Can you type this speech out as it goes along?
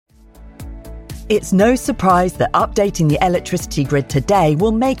It's no surprise that updating the electricity grid today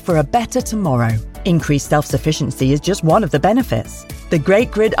will make for a better tomorrow. Increased self-sufficiency is just one of the benefits. The Great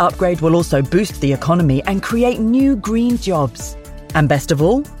Grid Upgrade will also boost the economy and create new green jobs. And best of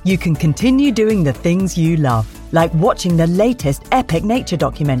all, you can continue doing the things you love, like watching the latest epic nature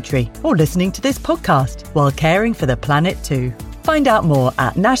documentary or listening to this podcast while caring for the planet too. Find out more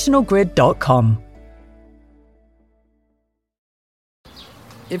at nationalgrid.com.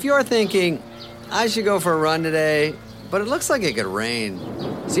 If you're thinking, I should go for a run today, but it looks like it could rain,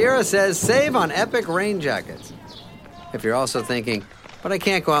 Sierra says save on epic rain jackets. If you're also thinking, but I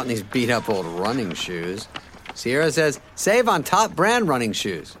can't go out in these beat-up old running shoes, Sierra says save on top brand running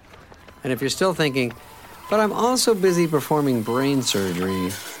shoes. And if you're still thinking, but I'm also busy performing brain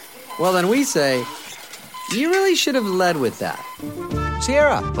surgery, well then we say, you really should have led with that.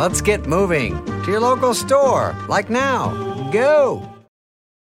 Sierra, let's get moving to your local store, like now. Go!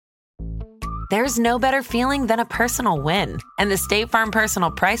 There's no better feeling than a personal win, and the State Farm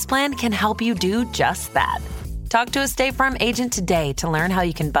Personal Price Plan can help you do just that. Talk to a State Farm agent today to learn how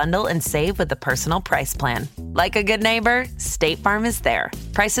you can bundle and save with the Personal Price Plan. Like a good neighbor, State Farm is there.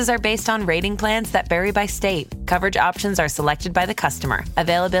 Prices are based on rating plans that vary by state. Coverage options are selected by the customer.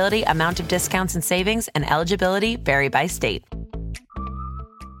 Availability, amount of discounts and savings, and eligibility vary by state.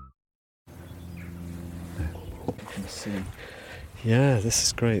 Yeah, this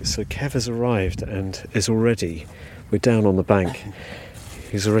is great. So Kev has arrived and is already, we're down on the bank.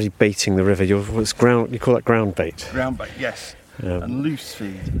 He's already baiting the river. You call that ground bait? Ground bait, yes. And loose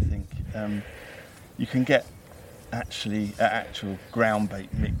feed, I think. You can get actual ground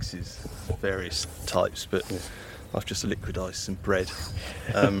bait mixes, various types, but I've just liquidised some bread.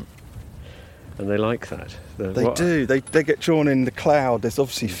 And they like that. They do. They get drawn in the cloud. There's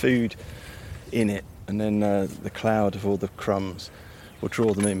obviously food in it. And then the cloud of all the crumbs will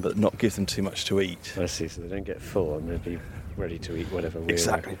draw them in, but not give them too much to eat. I see, so they don't get full and they'll be ready to eat whatever we're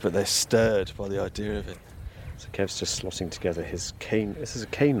Exactly, but they're stirred by the idea of it. So Kev's just slotting together his cane. This is a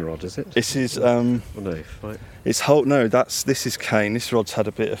cane rod, is it? This is... no, this is cane. This rod's had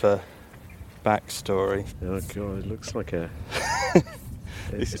a bit of a backstory. Oh God, it looks like a...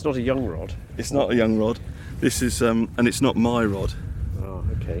 it's not a young rod. It's not a young rod. This is... and it's not my rod. Oh,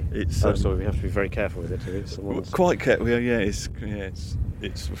 okay. It's so we have to be very careful with it. Quite careful. Yeah, it's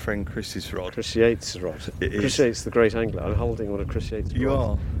my friend Chris's rod. Chris Yates' rod. Chris Yates, the great angler. I'm holding one of Chris Yates' You rod.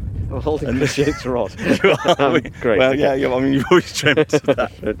 are. I'm holding Chris Yates' rod. You are. Great. Well, yeah. I mean, you've always dreamt of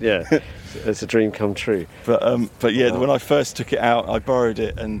that. Yeah, it's a dream come true. But yeah, when I first took it out, I borrowed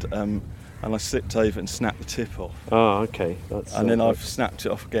it and I slipped over and snapped the tip off. Oh, okay. I've snapped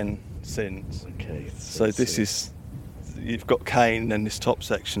it off again since. Okay. So this is. You've got cane, and this top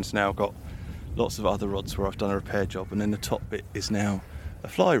section's now got lots of other rods where I've done a repair job, and then the top bit is now a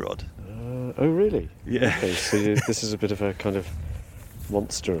fly rod. Oh, really? Yeah. Okay, so this is a bit of a kind of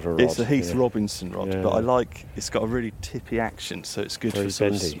monster of a rod. It's a Heath Robinson rod, yeah. But it's got a really tippy action, so it's good very for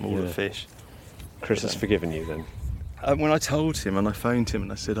sort of bendy, smaller fish. Chris has forgiven you then? When I told him and I phoned him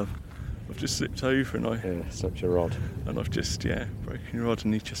and I said, I've just slipped over and snapped your rod. And I've just, broken your rod,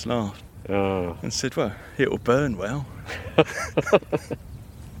 and he just laughed. Oh. And said, well, it'll burn well.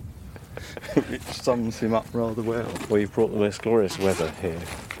 Which sums him up rather well. Well, you've brought the most glorious weather here.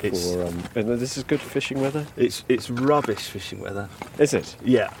 And this is good fishing weather? It's rubbish fishing weather. Is it?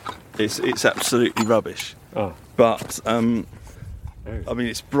 Yeah. It's absolutely rubbish. Oh. But, I mean,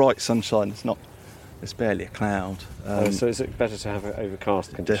 it's bright sunshine. There's barely a cloud. So is it better to have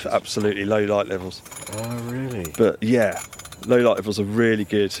overcast conditions? Absolutely, low light levels. Oh, really? But yeah, low light levels are really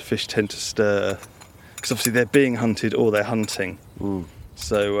good. Fish tend to stir, because obviously they're being hunted or they're hunting. Mm.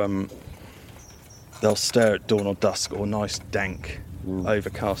 So they'll stir at dawn or dusk or nice dank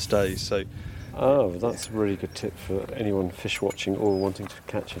overcast days. So that's a really good tip for anyone fish watching or wanting to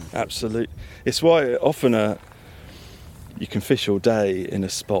catch them. Absolutely. It's why often you can fish all day in a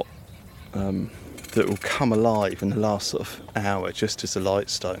spot that will come alive in the last sort of hour, just as the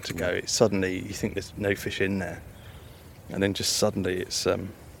light's starting to go. Suddenly you think there's no fish in there, and then just suddenly it's... Oh,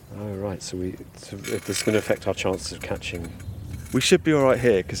 right, so this is going to affect our chances of catching... We should be all right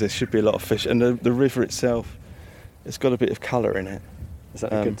here, because there should be a lot of fish, and the river itself, it's got a bit of colour in it. Is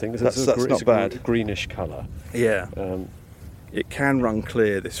that a good thing? That's not bad. Greenish colour. Yeah. It can run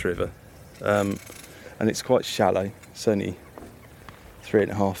clear, this river, and it's quite shallow. It's only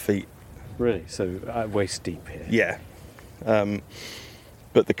 3.5 feet. Really? So waist deep here? Yeah.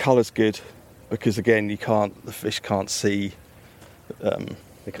 But the colour's good, because again, the fish can't see...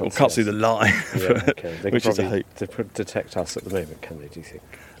 They can't see the line, which is a hope. They detect us at the moment, can they, do you think?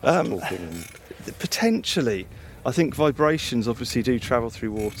 Potentially. I think vibrations obviously do travel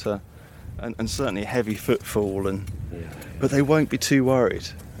through water, and certainly heavy footfall, but they won't be too worried.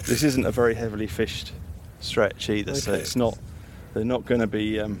 This isn't a very heavily fished stretch either, so they're not going to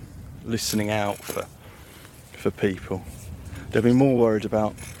be listening out for people. They'll be more worried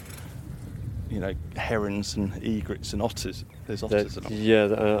about, herons and egrets and otters. There's otters and otters.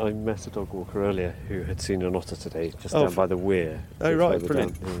 Yeah, I met a dog walker earlier who had seen an otter today, just down by the weir. Oh, right,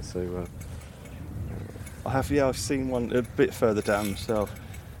 brilliant. Yeah, so I've seen one a bit further down myself.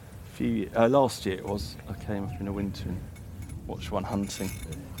 Last year it was. I came up in the winter and watched one hunting.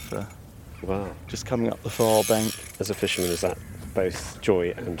 Wow. Just coming up the far bank. As a fisherman, is that both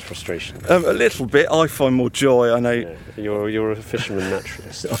joy and frustration? A little bit. I find more joy. I know. Yeah. You're a fisherman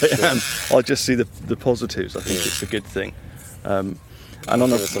naturalist. I am. I just see the positives. I think it's a good thing.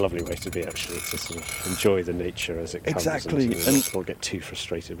 It's a lovely way to be, actually, to sort of enjoy the nature as it comes. Exactly. And not get too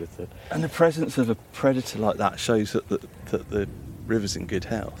frustrated with it. And the presence of a predator like that shows that the river's in good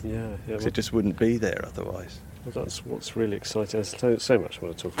health. Yeah. Because it just wouldn't be there otherwise. Well, that's what's really exciting. There's so much I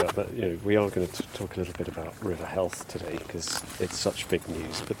want to talk about, but we are going to talk a little bit about river health today because it's such big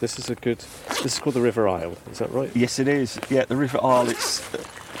news. But this is called the River Isle. Is that right? Yes, it is. Yeah, the River Isle.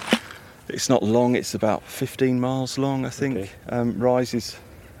 It's not long. It's about 15 miles long, I think. Okay. Rises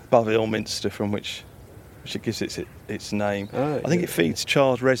above Ilminster, from which it gives its name. I think it feeds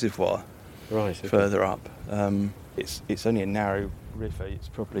Chard Reservoir. Right. Okay. Further up. It's only a narrow river. It's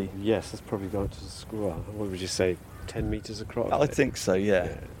probably it's probably going to school. What would you say, 10 metres across? I think so.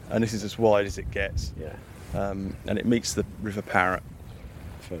 Yeah. And this is as wide as it gets. Yeah. And it meets the River Parrett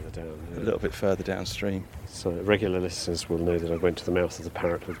further down. A little bit further downstream. So regular listeners will know that I went to the mouth of the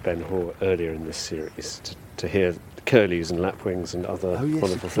Parrett with Ben Hoare earlier in this series to hear curlews and lapwings and other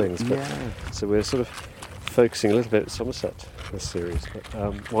wonderful things. But, so we're sort of focusing a little bit at Somerset this series.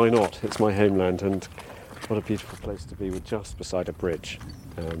 But why not? It's my homeland, and what a beautiful place to be. We're just beside a bridge.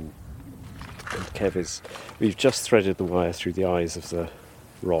 And we've just threaded the wire through the eyes of the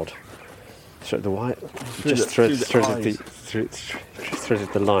rod. Threaded the line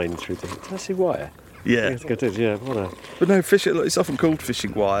through the... Did I say wire? Yeah. I think I did, yeah. But no, it's often called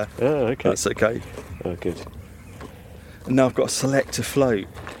fishing wire. Oh, okay. That's okay. Oh, good. And now I've got a selector float.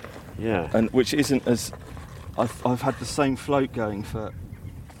 Yeah. And which isn't as... I've had the same float going for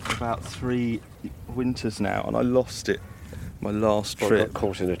about 3 winters now, and I lost it my last trip. Got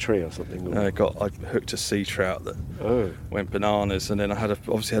caught in a tree or something? I hooked a sea trout that went bananas, and then I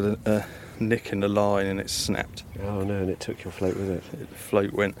obviously had a nick in the line and it snapped. Oh no, and it took your float with it. The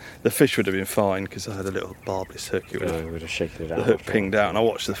float went. The fish would have been fine because I had a little barbless hook. It would have shaken it out. The hook pinged out and I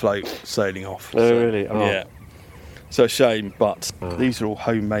watched the float sailing off. Oh really? Oh. Yeah. So a shame, but these are all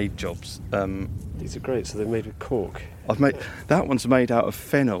homemade jobs. These are great. So they're made with cork. That one's made out of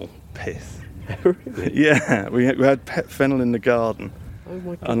fennel pith. Really? Yeah, we had fennel in the garden. Oh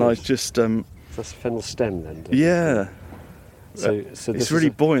my goodness. And I just that's a fennel stem then. Yeah. So it's really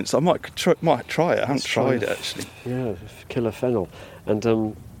buoyant. So I might try it. I haven't tried it actually. Yeah, killer fennel. And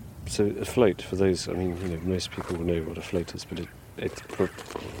so a float, for those, most people will know what a float is, but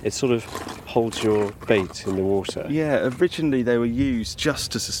it sort of holds your bait in the water. Yeah, originally they were used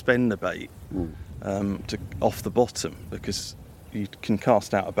just to suspend the bait off the bottom, because you can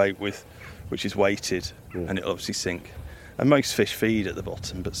cast out a bait which is weighted and it'll obviously sink. And most fish feed at the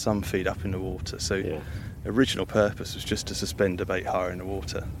bottom, but some feed up in the water. So original purpose was just to suspend a bait higher in the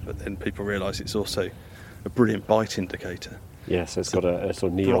water. But then people realise it's also a brilliant bite indicator. Yeah, so it's got a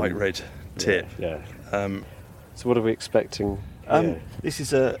sort of neon... bright red tip. Yeah. So what are we expecting?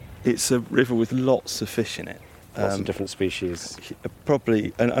 It's a river with lots of fish in it. Lots of different species.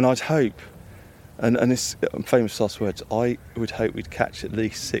 Probably, and I'd hope, and it's famous last words, I would hope we'd catch at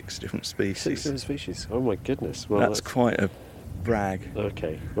least 6 different species. 6 different species? Oh my goodness. Well, that's quite a brag.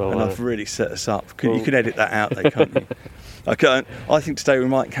 Okay. Well, and I've really set us up. You can edit that out though, can't you? I think today we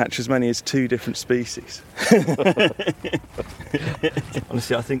might catch as many as 2 different species.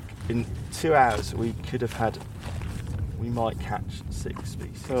 Honestly, I think in 2 hours we might catch 6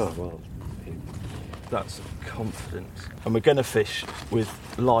 species. Oh, well. That's confidence. And we're going to fish with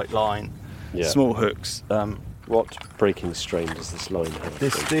light line, small hooks. What breaking strain does this line have?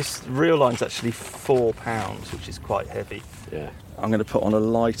 This reel line's actually 4 pounds, which is quite heavy. Yeah. I'm going to put on a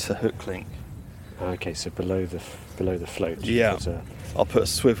lighter hook link. Okay, so below the float. Yeah. I'll put a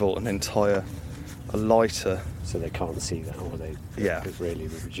swivel and then tie a lighter. So they can't see that, or it really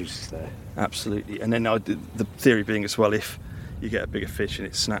reduces their... Absolutely. And then the theory being as well, if you get a bigger fish and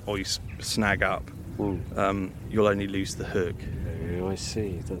you snag up, you'll only lose the hook. Oh, I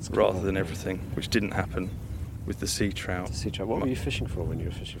see. That's rather than everything, which didn't happen with the sea trout. What were you fishing for when you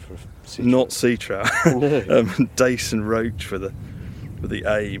were fishing for a sea trout? Not sea trout. No. Dace and roach for the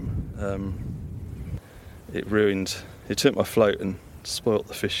aim. It took my float and spoilt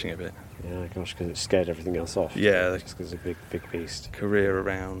the fishing a bit. Yeah, gosh, because it scared everything else off. Yeah. Just because it's a big beast. Career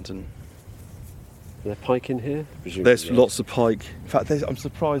around and... Are there pike in here? Presumably, There's yeah. lots of pike. In fact, I'm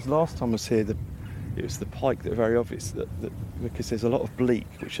surprised last time I was here, it was the pike that are very obvious, because there's a lot of bleak,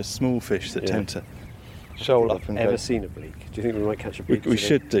 which are small fish that tend to shoal up and go. Ever seen a bleak? Do you think we might catch a bleak? We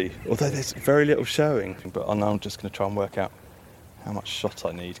should do, although there's very little showing. But I know I'm just going to try and work out how much shot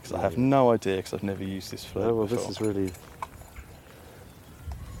I need, because I have no idea, because I've never used this float before. This is really...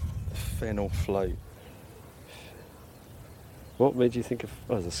 Fennel float. What made you think of...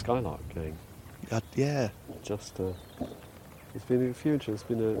 Oh, there's a skylark going. Yeah. Just... there's been a few inches. There's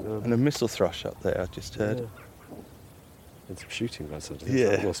been and a missile thrush up there, I just heard. Yeah. And some shooting by something.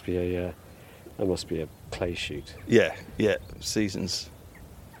 Yeah. That must be a clay shoot. Yeah. Season's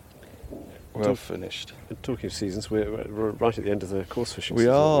well finished. Talking of seasons, we're right at the end of the course fishing We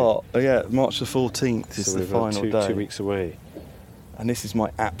season. are. Yeah, March the 14th is the final day. 2 weeks away. And this is my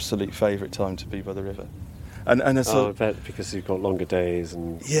absolute favourite time to be by the river. And I bet because you've got longer days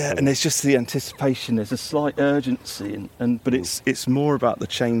and... Yeah, and there's just the anticipation, there's a slight urgency, but it's more about the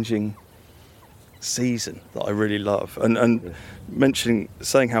changing season that I really love. And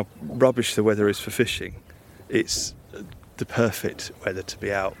saying how rubbish the weather is for fishing, it's the perfect weather to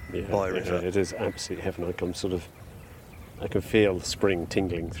be out by a river. It is absolute heaven. I can feel the spring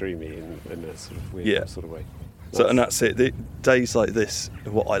tingling through me in a sort of weird sort of way. So, and that's it. The days like this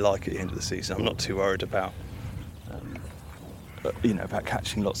are what I like at the end of the season. I'm not too worried about, about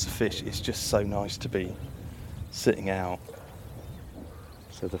catching lots of fish. It's just so nice to be sitting out.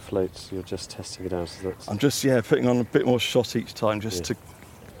 So the floats, you're just testing it out. So I'm just putting on a bit more shot each time, just to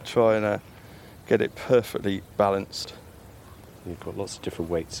try and get it perfectly balanced. You've got lots of different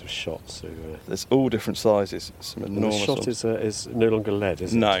weights of shot. So there's all different sizes. Some enormous. The shot is no longer lead,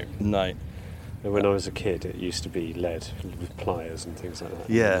 is it? No. When I was a kid, it used to be lead with pliers and things like that.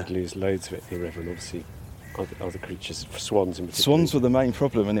 Yeah. And you'd lose loads of it in the river, and obviously other creatures, swans in particular. Swans were the main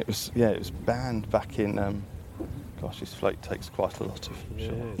problem, and it was banned back in. This float takes quite a lot of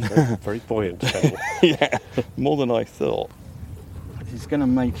shot. It's very buoyant. Yeah, more than I thought. He's going to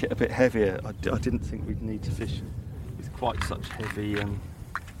make it a bit heavier. I didn't think we'd need to fish with quite such heavy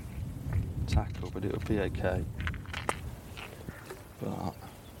tackle, but it'll be okay. But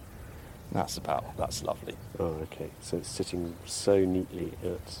that's lovely. Oh, okay. So it's sitting so neatly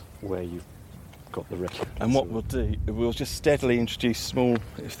at where you've got the record. And what we'll do, we'll just steadily introduce small,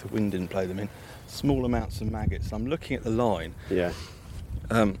 if the wind didn't blow them in, small amounts of maggots. I'm looking at the line. Yeah.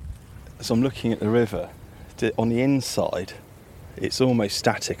 So I'm looking at the river. On the inside, it's almost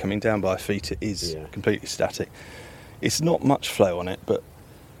static. I mean, down by our feet, it is completely static. It's not much flow on it, but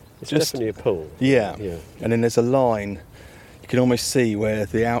it's definitely a pull. Yeah. And then there's a line. You can almost see where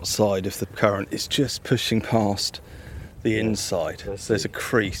the outside of the current is just pushing past the inside. So there's a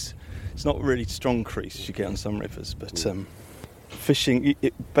crease. It's not really strong crease as you get on some rivers, but fishing,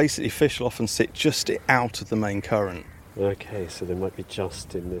 basically fish will often sit just out of the main current. Okay, so they might be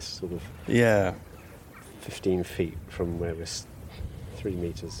just in this sort of 15 feet from where we're 3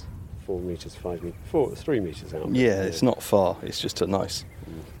 metres, 4 metres, 5 metres, 3 metres out. Yeah, it's not far. It's just a nice,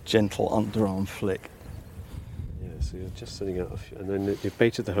 gentle underarm flick. So you're just sitting out, and then you've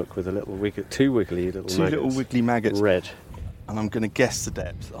baited the hook with a little two wiggly little maggots. Two little wiggly maggots. Red. And I'm going to guess the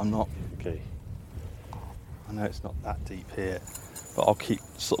depth. I'm not. Okay. I know it's not that deep here, but I'll keep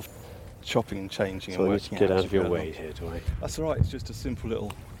sort of chopping and changing and working out. So I need to get out of your way here, do I? That's all right. It's just a simple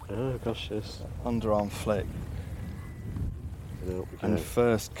little. Oh gosh, yes. Underarm flick. And the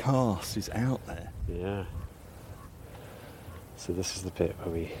first cast is out there. Yeah. So this is the bit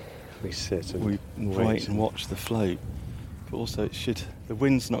where we sit and we wait and watch the float, but also the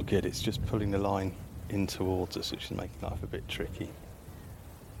wind's not good, it's just pulling the line in towards us, which is making life a bit tricky.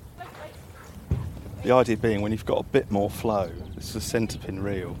 The idea being, when you've got a bit more flow, this is a centre pin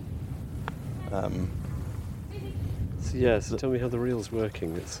reel. So tell me how the reel's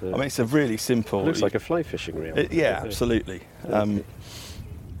working. It's a really simple... It looks like a fly fishing reel. Absolutely. And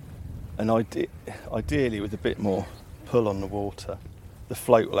ideally with a bit more pull on the water, the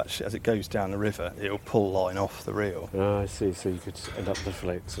float will actually, as it goes down the river, it'll pull line off the reel. Oh, I see. So you could end up the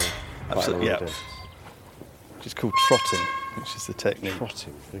float. Absolutely, yeah. Which is called trotting, which is the technique.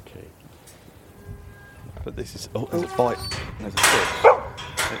 Trotting, okay. But this is... Oh, there's a bite. There's a fish.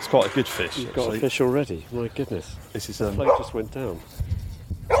 It's quite a good fish. You've got a fish already? My goodness. This is... The float just went down.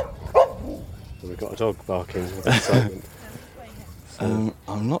 And we've got a dog barking with excitement.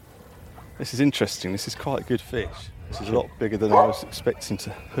 I'm not... This is interesting. This is quite a good fish. This is a lot bigger than I was expecting to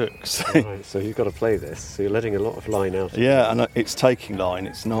hook. So. Right, so you've got to play this. So you're letting a lot of line out. Yeah, and it's taking line.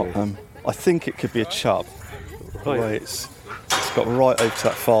 It's not. I think it could be a chub. The way it's got right over to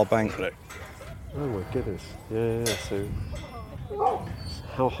that far bank. Look. Oh my goodness. Yeah. So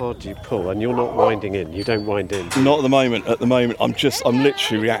how hard do you pull? And you're not winding in. You don't wind in. Not at the moment. At the moment, I'm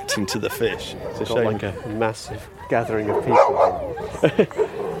literally reacting to the fish. It's a shame. Like a massive gathering of people.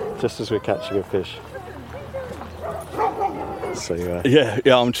 Just as we're catching a fish. So yeah.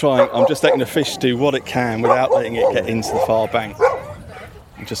 I'm just letting the fish do what it can without letting it get into the far bank.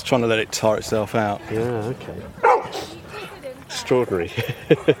 I'm just trying to let it tire itself out. Yeah. Okay. Extraordinary.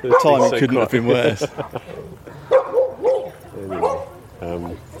 The timing couldn't have been worse.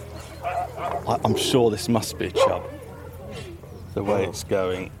 Anyway, I'm sure this must be a chub. The way it's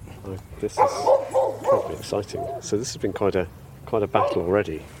going. This is probably exciting. So this has been quite a battle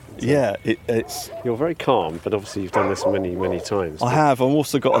already. Yeah, it's. You're very calm, but obviously you've done this many times. I have. I've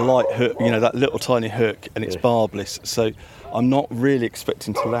also got a light hook. That little tiny hook, and it's barbless. So I'm not really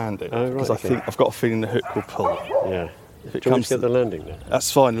expecting to land it because I think I've got a feeling the hook will pull. Yeah. If it Do you want comes to get the landing now?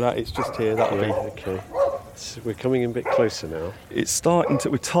 That's fine. It's just here. That'll be okay. So we're coming in a bit closer now. It's starting to.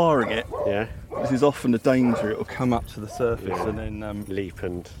 We're tiring it. Yeah. This is often the danger. It will come up to the surface and then leap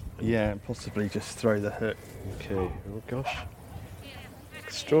and possibly just throw the hook. Okay. Oh gosh.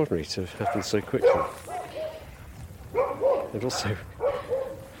 Extraordinary to have happened so quickly. And also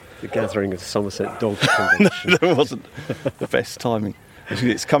the gathering of the Somerset dog convention. No, that wasn't the best timing.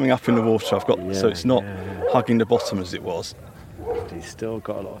 It's coming up in the water. So it's not hugging the bottom as it was. But he's still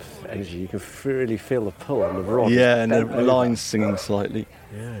got a lot of energy. You can really feel the pull on the rod. Yeah, and the line's singing slightly.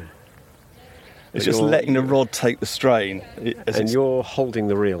 Yeah. It's just letting the rod take the strain. And you're holding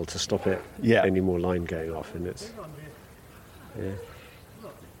the reel to stop it. Yeah. Any more line going off, and it's. Yeah.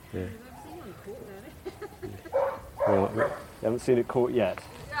 Well, you haven't seen it caught yet.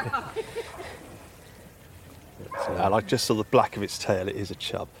 And I just saw the black of its tail. It is a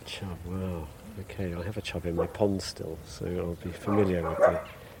chub. Chub, wow. Okay, I have a chub in my pond still, so I'll be familiar with the...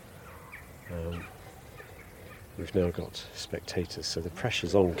 we've now got spectators, so the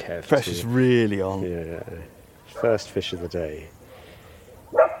pressure's on, Kev. Pressure's really on. Yeah. First fish of the day.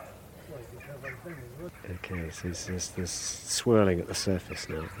 Okay, so there's swirling at the surface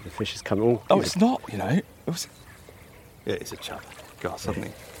now. The fish is coming... it's not, Yeah, it's a chub. God,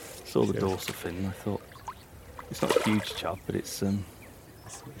 suddenly saw the dorsal fin and I thought, it's not a huge chub, but it's not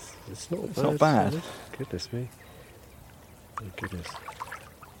bad. Goodness me. Oh, goodness.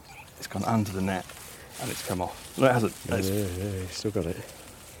 It's gone under the net and it's come off. No, it hasn't. Yeah, you've still got it.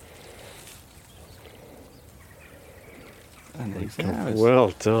 And there you go.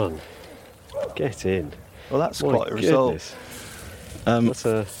 Well done. Get in. Well, that's My quite a result. What's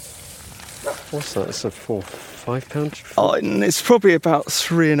that? It's a £5? Oh, it's probably about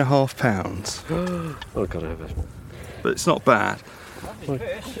 £3.5. Oh, God, I have it. But it's not bad.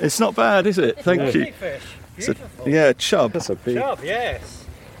 It's not bad, is it? Thank you. It's a chub. That's a big chub, yes.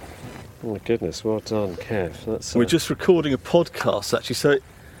 Oh my goodness, well done, Kev. That's, We're just recording a podcast, actually, so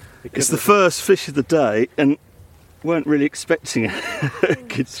it's the first fish of the day, and weren't really expecting a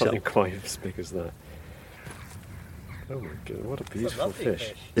good something chub. quite as big as that. Oh my goodness, what a beautiful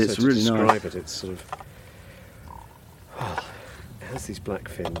fish. It's so to really describe nice. it, it's sort of... it has these black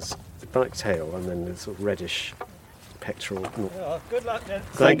fins, the black tail, and then the sort of reddish pectoral. Oh, good luck then.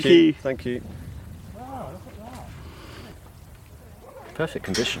 Thank you. Thank you. Wow, look at that. Perfect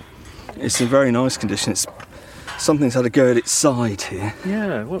condition. It's in very nice condition. Something's had a go at its side here.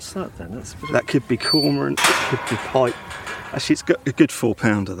 Yeah, what's that then? That could be cormorant, it could be pike. Actually, it's got a good 4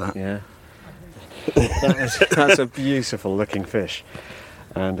 pounder, that. Yeah. That's a beautiful looking fish.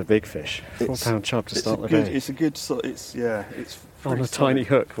 And a big fish. 4 pound chub to start the day. It's a good sort. It's on a tiny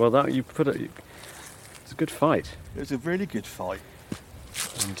hook. Well, that you put it. It's a good fight. It was a really good fight.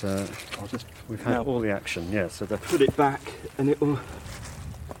 And we've had all the action. Yeah. So put it back, and it will.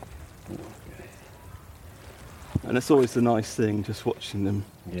 And it's always the nice thing, just watching them.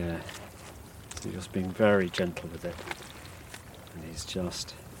 Yeah. So you're just being very gentle with it, and he's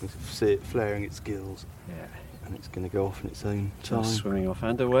just. You see it flaring its gills. Yeah. And it's going to go off in its own time. Just swimming off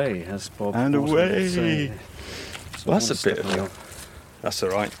and away, as Bob. And away. Well, that's a bit of. That's all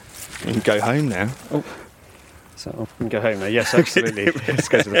right. You can go home now. Oh. So we can go home now. Yes, absolutely. Let's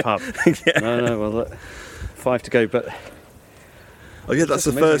go to the pub. Yeah. No. Well, 5 to go, but. Oh yeah, that's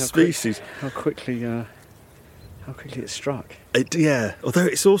the first species. How quickly it struck. Yeah. Although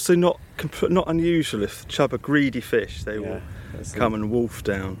it's also not unusual if chub are greedy fish, they will come and wolf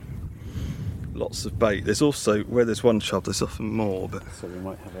down lots of bait. There's also where there's one chub, there's often more. But so we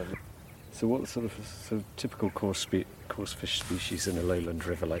might have So what sort of typical coarse fish species in a lowland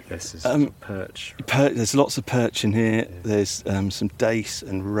river like this is perch? There's lots of perch in here. Yeah. There's some dace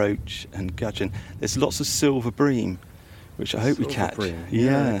and roach and gudgeon. There's lots of silver bream, which I hope we catch. Bream.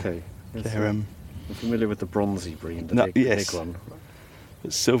 Yeah. Okay. They're, I'm familiar with the bronzy bream, the big one.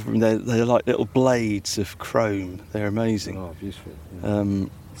 But silver bream, they're like little blades of chrome. They're amazing. Oh, beautiful. Yeah.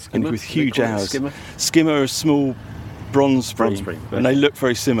 And with huge hours. Skimmer are a small bronze bream, okay. And they look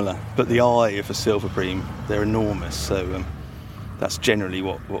very similar. But the eye of a silver bream, they're enormous. So that's generally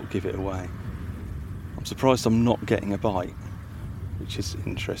what give it away. I'm surprised I'm not getting a bite, which is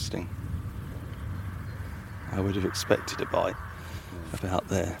interesting. I would have expected a bite about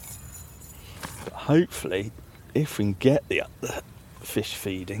there. But hopefully, if we can get the fish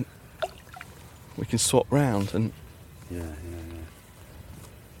feeding, we can swap round and... Yeah.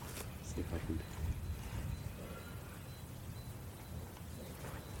 See if I can...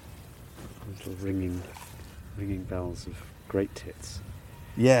 Little ringing bells of great tits.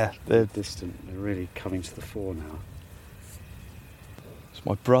 Yeah, they're distant. They're really coming to the fore now. It's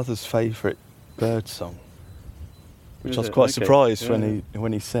my brother's favourite bird song, which I was quite surprised when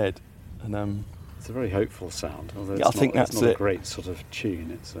he said. And it's a very hopeful sound. Although I think that's not a great sort of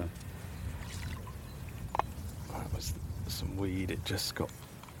tune. It's a... That was some weed. It just got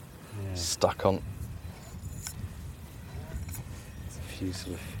stuck on. It's a few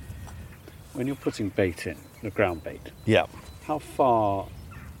sort of... When you're putting bait in, the ground bait, how far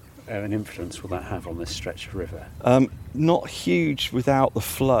an influence will that have on this stretch of river? Not huge without the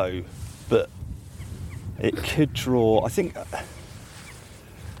flow, but it could draw... I think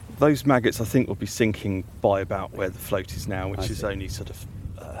those maggots, will be sinking by about where the float is now, which is only sort of...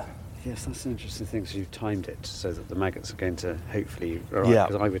 Yes, that's an interesting thing. So you've timed it so that the maggots are going to hopefully arrive.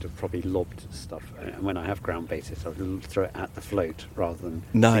 Because I would have probably lobbed stuff, and when I have ground baited, I'll throw it at the float rather than.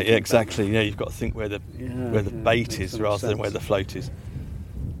 No, exactly. Yeah, you've got to think where the bait is rather than where the float is.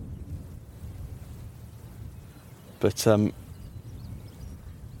 But I've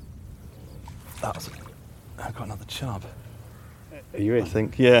got another chub. Are you in? I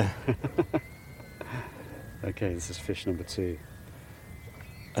think, yeah. Okay, this is fish number 2.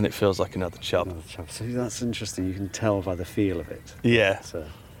 And it feels like another chub. So that's interesting. You can tell by the feel of it. Yeah.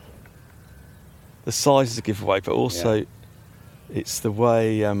 The size is a giveaway, but also it's the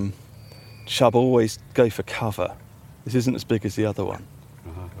way chub always go for cover. This isn't as big as the other one.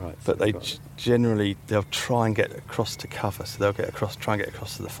 Right. But they'll try and get across to cover, so they'll try and get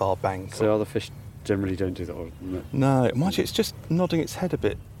across to the far bank. So other fish generally don't do that? Or no, mind you, it's just nodding its head a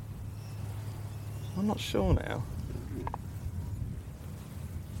bit. I'm not sure now.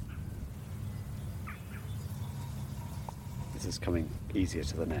 This is coming easier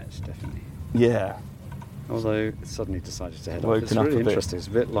to the net, definitely. Yeah. Although it suddenly decided to head off. It's really interesting. It's a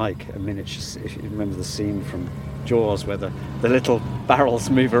bit like a miniature. If you remember the scene from Jaws where the little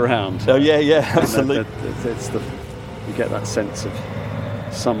barrels move around. Oh yeah, absolutely. You get that sense of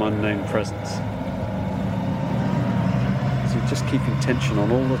some unknown presence. So you're just keeping tension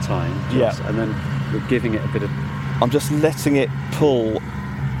on all the time. And then you're giving it a bit of... I'm just letting it pull.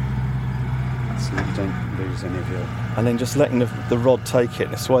 So you don't lose any of your... And then just letting the rod take it.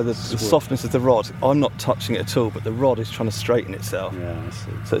 That's why the softness of the rod, I'm not touching it at all, but the rod is trying to straighten itself. Yeah, I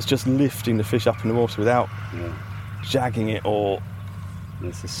see. So it's just lifting the fish up in the water without jagging it or...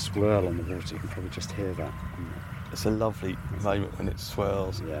 There's this swirl on the water, you can probably just hear that. It's a lovely moment when it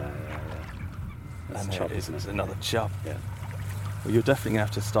swirls. Yeah. That's and chub, it's isn't it? another chub. Yeah. Well, you're definitely going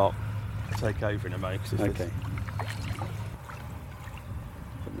to have to start to take over in a moment. Okay.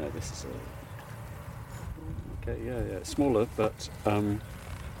 But no, this is it's smaller, but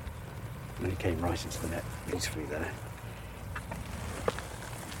he came right into the net beautifully there.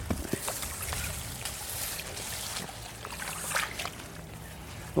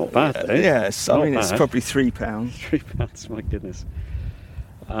 Not bad, though. Yes, it's probably £3. £3, my goodness.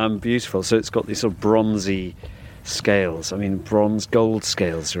 Beautiful. So it's got these sort of bronzy scales. Gold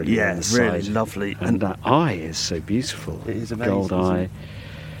scales really on the side. Yeah, really lovely. And that eye is so beautiful. It is amazing. Gold eye.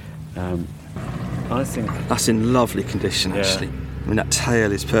 I think that's in lovely condition, actually. That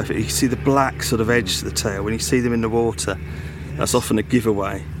tail is perfect. You can see the black sort of edge to the tail. When you see them in the water, that's often a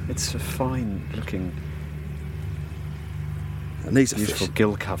giveaway. It's a fine looking. And these beautiful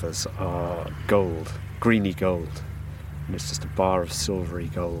gill covers are gold, greeny gold, and it's just a bar of silvery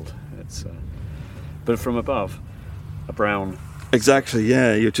gold. It's, but from above, a brown. Exactly.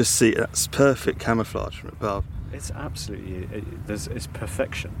 Yeah, you just see that's perfect camouflage from above. It's absolutely. It's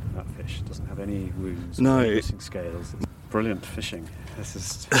perfection. That fish doesn't have any wounds. No, missing scales. It's brilliant fishing. This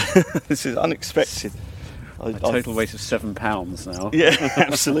is. This is unexpected. A total weight of £7 now. Yeah,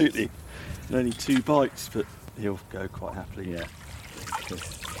 absolutely. Only 2 bites, but he'll go quite happily. Yeah.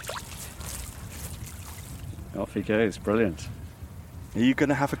 Off he goes. Brilliant. Are you going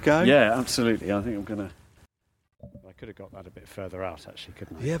to have a go? Yeah, absolutely. I think I'm going to... I could have got that a bit further out, actually,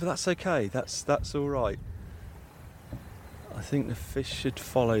 couldn't I? Yeah, but that's okay. That's all right. I think the fish should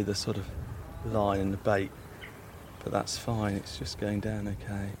follow the sort of line and the bait, but that's fine. It's just going down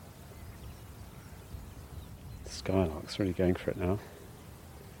okay. The skylark's really going for it now.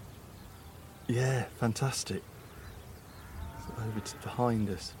 Yeah, fantastic. So over to behind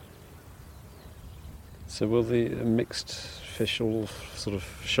us. So will the mixed fish all sort of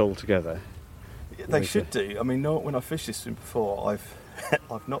shoal together? They should do. I mean, when I fished this swim before,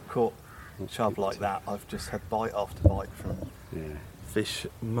 I've not caught chub like that. I've just had bite after bite from fish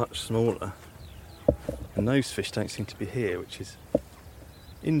much smaller. And those fish don't seem to be here, which is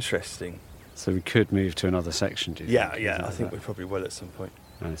interesting. So we could move to another section, do you think? Yeah, I think we probably will at some point.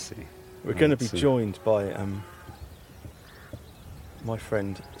 I see. We're going to be joined by my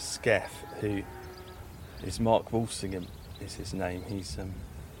friend Skeff, who is Mark Walsingham is his name. He's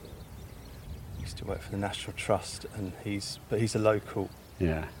used to work for the National Trust, and he's a local.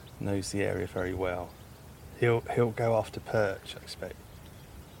 Yeah. Knows the area very well. He'll go after perch, I expect,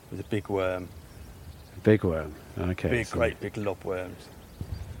 with a big worm. A big worm. Okay. Great big lob worms.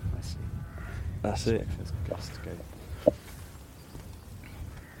 I see. That's it. There's Gus to go.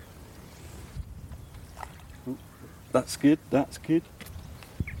 That's good. That's good.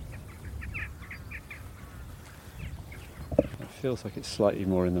 It feels like it's slightly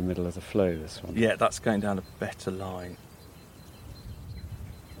more in the middle of the flow, this one. Yeah, that's going down a better line.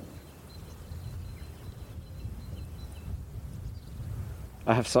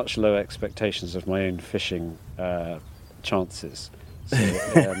 I have such low expectations of my own fishing chances,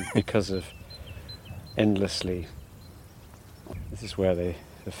 so, because of endlessly. This is where the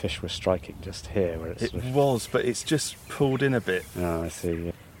fish were striking, just here, where it's. It was, but it's just pulled in a bit. Oh, I see.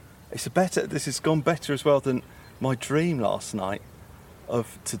 Yeah. This has gone better as well than my dream last night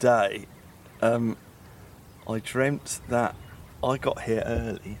of today. I dreamt that I got here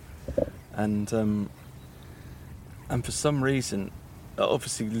early, and for some reason, I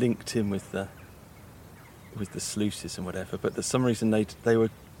obviously linked in with the sluices and whatever, but for some reason they were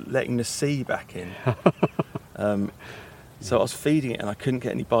letting the sea back in. So I was feeding it and I couldn't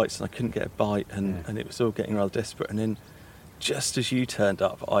get any bites, and I couldn't get a bite, and it was all getting rather desperate. And then just as you turned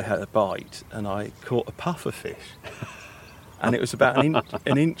up, I had a bite and I caught a puffer fish. And it was about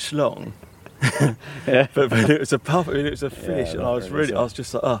an inch long. Yeah. but it was a puffer, it was a fish, Yeah, and I was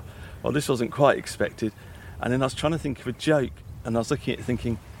just like, oh, well, this wasn't quite expected. And then I was trying to think of a joke, and I was looking at it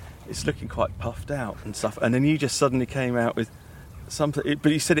thinking, it's looking quite puffed out and stuff. And then you just suddenly came out with something,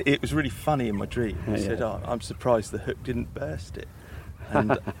 but you said it was really funny in my dream. You said, oh, I'm surprised the hook didn't burst it.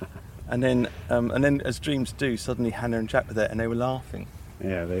 And and then as dreams do, suddenly Hannah and Jack were there and they were laughing.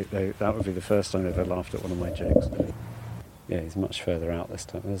 Yeah, that would be the first time they've ever laughed at one of my jokes. Yeah, he's much further out this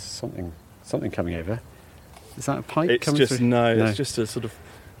time. There's something coming over. Is that a pike It's coming just through? no, it's just a sort of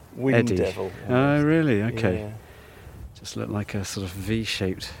wind Eddy. devil. Oh, really? Okay. Yeah. Just looked like a sort of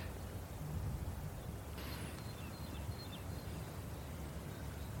V-shaped.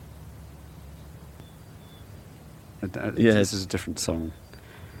 Yeah. This is a different song.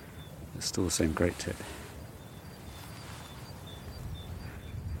 It's still the same great tip.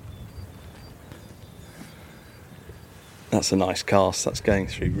 That's a nice cast. That's going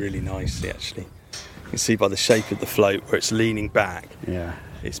through really nicely, actually. You can see by the shape of the float where it's leaning back. Yeah.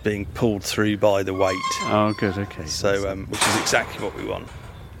 It's being pulled through by the weight. Oh, good. Okay. So, which is exactly what we want.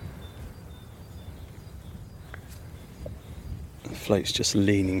 The float's just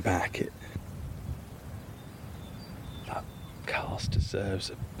leaning back. That cast deserves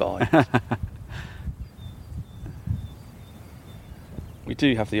a bite. We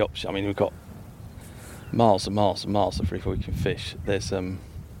do have the option. I mean, we've got miles and miles and miles of river we can fish. There's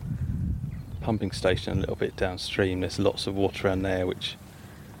pumping station a little bit downstream. There's lots of water around there, which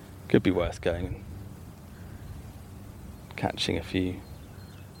could be worth going and catching a few.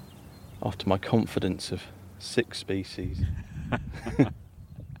 After my confidence of 6 species.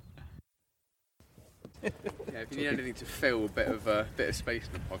 Yeah, if you need anything to fill a bit of space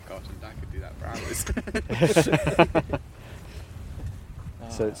in the podcast, then Dan could do that for hours.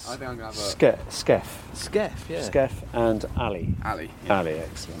 So it's I think I'm going to have Skeff, yeah. Skeff and Ali. Ali. Yeah. Ali,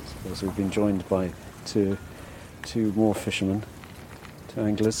 excellent. So we've been joined by two more fishermen, 2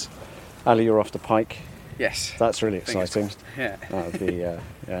 anglers. Ali, you're off the pike. Yes. That's really Fingers exciting. crossed. Yeah. That would be,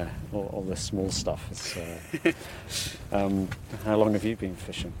 all the small stuff. It's, how long have you been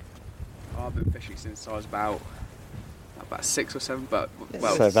fishing? I've been fishing since I was about about 6 or 7, but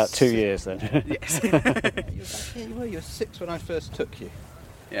So about 2 years then. yes. You were 6 when I first took you.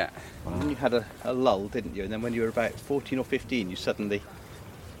 Yeah. And you had a lull, didn't you? And then when you were about 14 or 15, you suddenly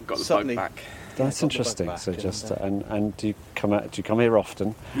Got the bug back. That's interesting. So just and do you come here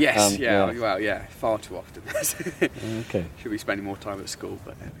often? Yes, far too often. Okay. Should be spending more time at school,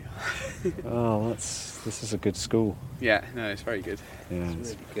 but there we are. Oh, this is a good school. Yeah, no, it's very good. Yeah, it's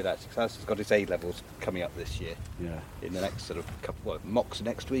really good actually. Klaus has got his A levels coming up this year. Yeah. In the next sort of couple, mocks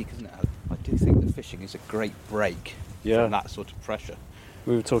next week, isn't it? I do think that fishing is a great break from that sort of pressure.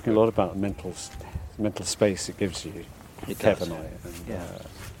 We were talking a lot about mental space it gives you. Kev and I. And,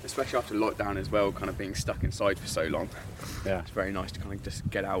 especially after lockdown as well, kind of being stuck inside for so long. Yeah. It's very nice to kind of just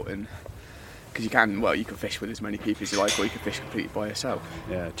get out and... Because you can fish with as many people as you like, or you can fish completely by yourself.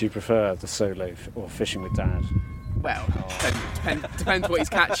 Yeah. Do you prefer the solo or fishing with Dad? Well, depends what he's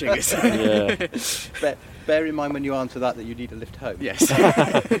catching. Yeah. Bear in mind when you answer that you need a lift home. Yes.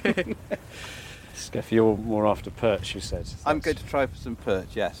 Skeff, you're more after perch, you said. I'm going to try for some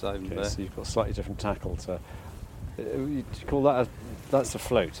perch, yes. So you've got a slightly different tackle to... Do you call that that's a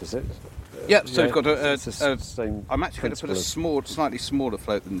float, is it? Yeah, so we've got I'm actually going to put a slightly smaller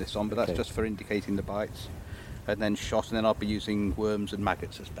float than this on, but that's just for indicating the bites. And then shot, and then I'll be using worms and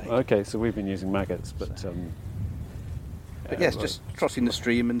maggots as bait. Okay, so we've been using maggots, but... just trotting the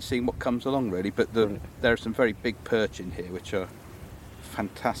stream and seeing what comes along, really. But there are some very big perch in here, which are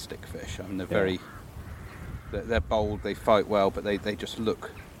fantastic fish. I mean, they're bold, they fight well, but they just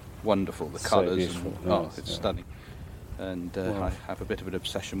look wonderful. The colours, it's stunning. And I have a bit of an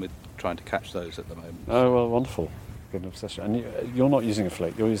obsession with trying to catch those at the moment. Oh, well, wonderful. Good obsession. And you're not using a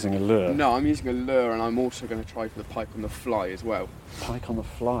float, you're using a lure. No, I'm using a lure, and I'm also going to try for the pike on the fly as well. Pike on the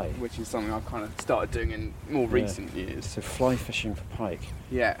fly? Which is something I've kind of started doing in more recent years. So fly fishing for pike?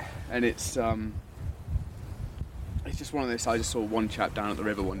 Yeah, and it's just one of those, I just saw one chap down at the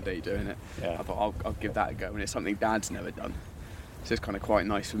river one day doing it. Yeah. I thought I'll give that a go, and it's something Dad's never done. So it's kind of quite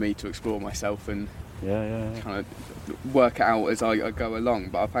nice for me to explore myself and kind of work it out as I go along.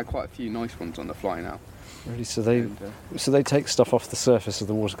 But I've had quite a few nice ones on the fly now. Really? So they take stuff off the surface of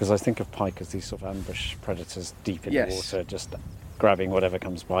the water, because I think of pike as these sort of ambush predators deep in the water, just grabbing whatever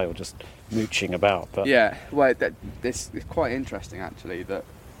comes by or just mooching about. But well, it's quite interesting actually that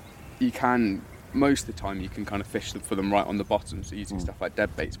you can, most of the time you can kind of fish for them right on the bottom, so using stuff like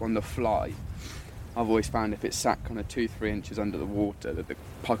dead baits. But on the fly, I've always found if it's sat kind of 2-3 inches under the water, that the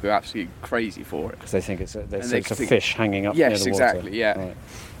pike are absolutely crazy for it. Because they think it's a fish hanging up near the water. Yes, exactly, yeah. Right.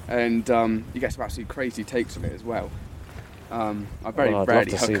 And you get some absolutely crazy takes on it as well. I very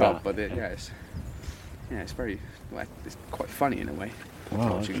rarely hook up, but it's quite funny in a way,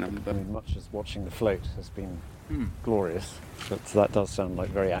 watching them. But much as watching the float has been glorious, but that does sound like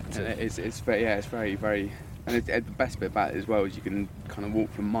very active. And it's very, very. And the best bit about it as well is you can kind of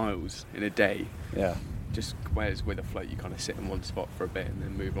walk for miles in a day. Yeah. Just whereas with a float you kind of sit in one spot for a bit and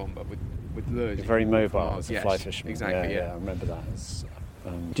then move on. But with lures, you're very mobile as a fly fisherman. Exactly. Yeah, I remember that.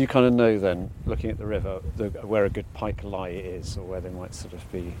 Do you kind of know then, looking at the river, where a good pike lie is, or where they might sort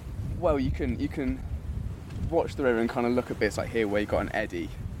of be? Well, you can watch the river and kind of look at bits like here where you've got an eddy,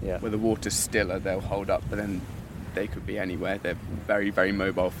 where the water's stiller, they'll hold up, but then they could be anywhere. They're very, very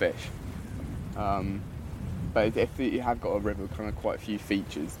mobile fish. But if you have got a river with kind of quite a few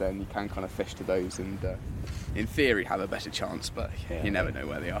features, then you can kind of fish to those and, in theory, have a better chance, but you never know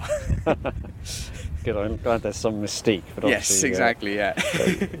where they are. Good, I'm glad there's some mystique. But yes, exactly,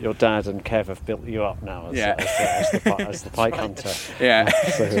 so your dad and Kev have built you up now as the pike hunter. Yeah.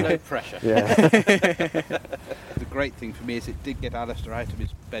 There's no pressure. Yeah. The great thing for me is it did get Alistair out of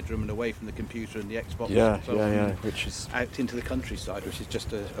his bedroom and away from the computer and the Xbox. Which is out into the countryside, which is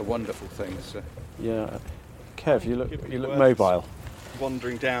just a wonderful thing. So. Yeah. Kev, you look mobile.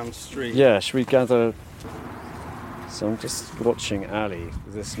 Wandering downstream. Yeah, should we gather? So I'm just watching Ali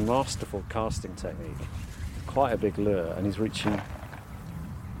with this masterful casting technique. Quite a big lure, and he's reaching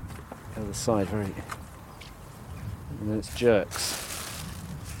the other side and then it's jerks.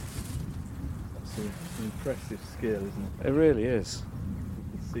 That's an impressive skill, isn't it? It really is.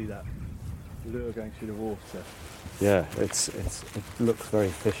 You can see that lure going through the water. Yeah, it looks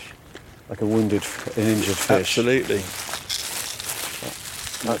very like an injured fish. Absolutely.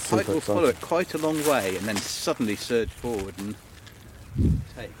 That's the pike will follow it quite a long way and then suddenly surge forward and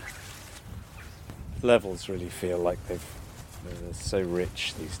take. Levels really feel like they're so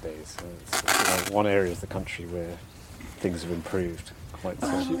rich these days. It's one area of the country where things have improved quite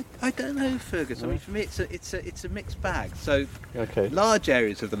so. I don't know, Fergus. I mean, for me, it's a mixed bag. So, okay. Large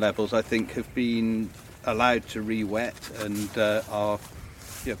areas of the levels, I think, have been allowed to re-wet and are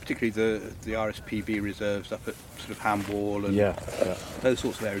particularly the RSPB reserves up at sort of Ham Wall and those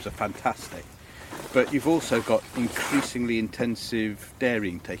sorts of areas are fantastic. But you've also got increasingly intensive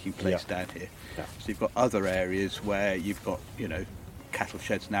dairying taking place down here. Yeah. So you've got other areas where you've got, cattle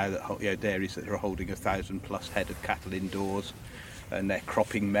sheds now that dairies that are holding 1,000+ head of cattle indoors, and they're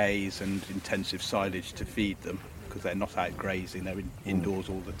cropping maize and intensive silage to feed them because they're not out grazing, they're indoors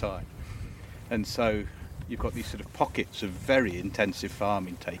all the time. And so you've got these sort of pockets of very intensive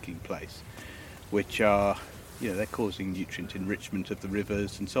farming taking place, which are, they're causing nutrient enrichment of the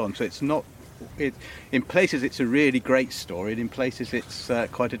rivers and so on. So it's not, in places it's a really great story, and in places it's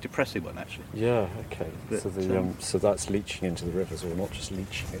quite a depressing one actually. Yeah, okay. But, so that's leaching into the rivers, or not just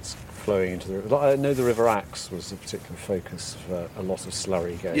leaching, it's flowing into the river. I know the River Axe was a particular focus for a lot of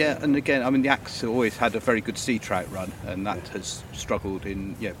slurry going. Yeah, and again, the Axe always had a very good sea trout run, and that has struggled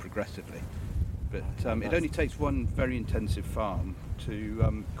in progressively. But it only takes one very intensive farm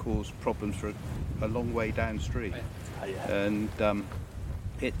to cause problems for a long way downstream, and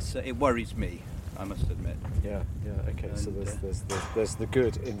it worries me, I must admit. Yeah, okay. And so there's the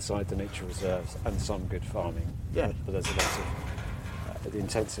good inside the nature reserves and some good farming. Yeah, but there's a lot of the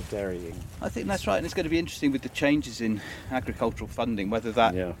intensive dairying. I think that's right, and it's going to be interesting with the changes in agricultural funding whether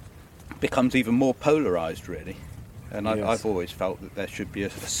that becomes even more polarised, really. And I've always felt that there should be a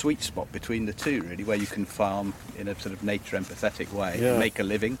sweet spot between the two, really, where you can farm in a sort of nature empathetic way, make a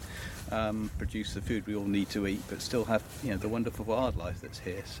living, produce the food we all need to eat, but still have the wonderful wildlife that's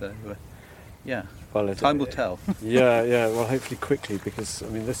here. So well, time will tell. Well, hopefully quickly, because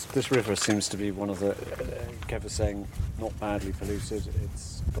this river seems to be one of the, Kev was saying, not badly polluted.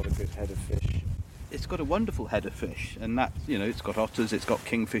 It's got a good head of fish. It's got a wonderful head of fish, and that it's got otters, it's got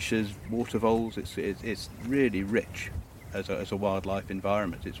kingfishers, water voles. It's really rich as a wildlife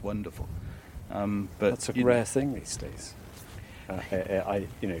environment. It's wonderful. But that's a rare thing these days.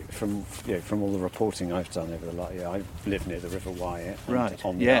 From all the reporting I've done over the last year, I live near the River Wye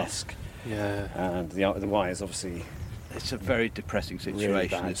on the Usk. Yeah, and the Wye is obviously it's a very depressing situation. Really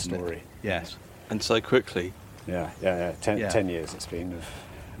bad story. Yes, and so quickly. 10 years it's been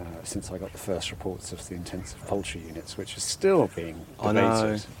since I got the first reports of the intensive poultry units, which is still being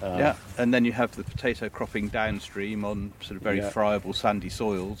debated. And then you have the potato cropping downstream on sort of very friable sandy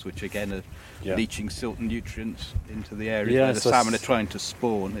soils, which again are leaching silt and nutrients into the areas where the salmon are trying to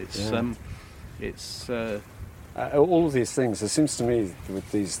spawn. It's all of these things. It seems to me with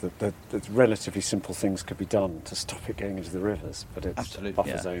these that relatively simple things could be done to stop it going into the rivers, but it's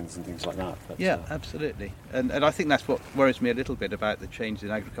buffer zones and things like that. But, absolutely. And I think that's what worries me a little bit about the change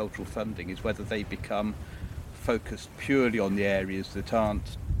in agricultural funding, is whether they become focused purely on the areas that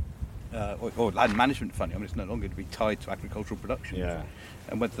aren't, or land management funding. It's no longer going to be tied to agricultural production. Yeah.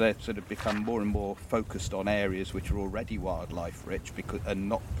 And whether they sort of become more and more focused on areas which are already wildlife rich and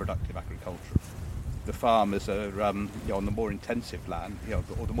not productive agriculture. The farmers are on the more intensive land,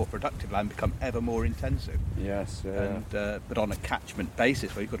 or the more productive land, become ever more intensive. Yes, and but on a catchment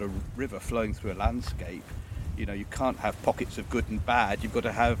basis, where you've got a river flowing through a landscape, you can't have pockets of good and bad. You've got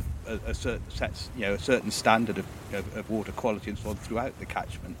to have a certain standard of water quality and so on throughout the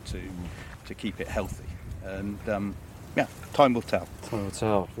catchment to keep it healthy. And time will tell. Time will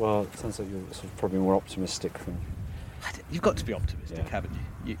tell. Well, it sounds like you're sort of probably more optimistic than. You've got to be optimistic, haven't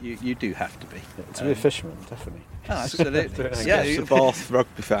you? You do have to be. To be a fisherman, definitely. Oh, absolutely. You're a Bath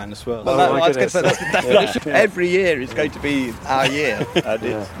rugby fan as well. That's the definition. Every year is going to be our year, and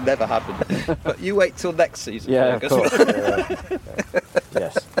it's never happened. But you wait till next season. Yeah, of course.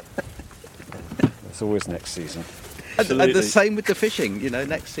 Yes. It's always next season. And the same with the fishing.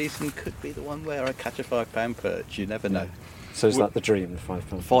 Next season could be the one where I catch a £5 perch. You never know. So is that the dream, the £5?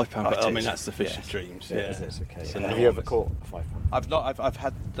 £5. That's the fish's dreams. Is it? Okay. So have you ever caught a £5? I've not. I've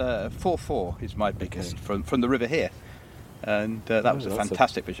had 4.4 is my biggest from the river here, and that was a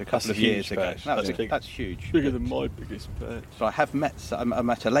fantastic fish a couple of years ago. That's huge. Bigger than my biggest perch. So I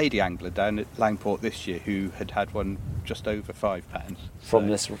met a lady angler down at Langport this year who had one just over £5 from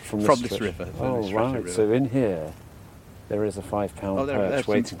this river. Oh right. River. So in here, there is a £5 perch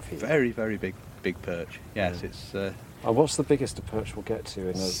waiting for you. Very very big perch. Yes, it's. And what's the biggest a perch will get to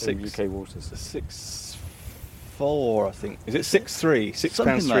in UK waters? 6'4", I think. Is it 6'3"?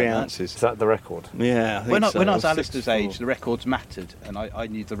 £6 3 ounces. Is that the record? Yeah, I think when I was Alistair's age, the records mattered, and I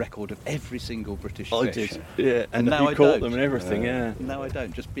knew the record of every single British fish. I did, yeah. And now you caught them and everything, yeah. No, I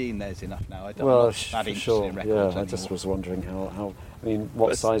don't. Just being there's enough now. I don't. Well, that for sure. In records I anymore. just was wondering how.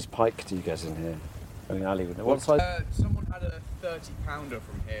 What size pike do you get in here? Ali would know. What size? Someone had a 30-pounder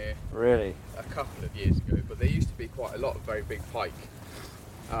from here. Really? A couple of years ago, but there used to be quite a lot of very big pike.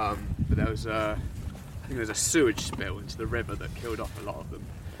 But there was think there was a sewage spill into the river that killed off a lot of them.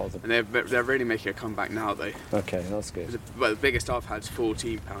 And they're really making a comeback now, though. Okay, that's good. Well, the biggest I've had is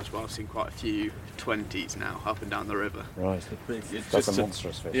 £14, but I've seen quite a few 20s now up and down the river. Right. That's a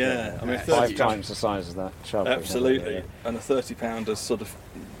monstrous fish. Yeah, I mean, 5 times the size of that chub. Absolutely. Yeah. And a 30-pounder sort of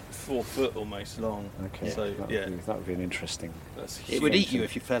 4 foot almost long. Okay, so that would be an interesting. It would eat you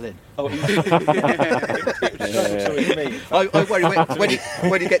if you fell in. Oh, I worry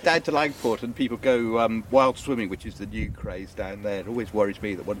when you get down to Langport and people go wild swimming, which is the new craze down there. It always worries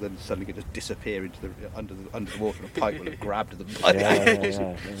me that one of them is suddenly going to disappear into under the water, and a pike will have grabbed them,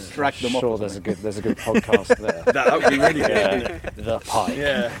 drag them off. Sure, there's a good podcast there. That would be really good. The pike.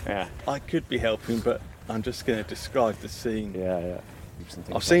 Yeah. I could be helping, but I'm just going to describe the scene. Yeah.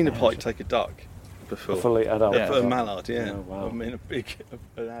 I've seen a pike take a duck before. A fully adult. Yeah, a mallard. Yeah. Oh, wow. I mean,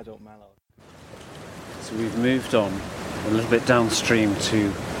 an adult mallard. So we've moved on a little bit downstream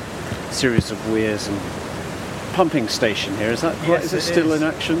to a series of weirs and pumping station here. Is that right? Is it still in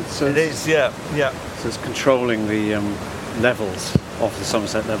action? So it is. Yeah. So it's controlling the levels of the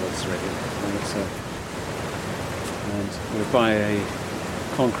Somerset levels, really. And we're by a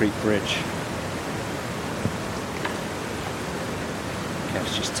concrete bridge.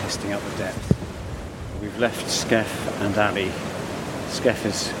 Kev's just testing out the depth. We've left Skeff and Ali. Skeff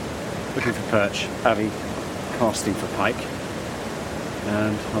is looking for perch, Ali casting for pike,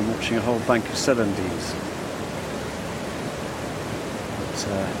 and I'm watching a whole bank of celandines.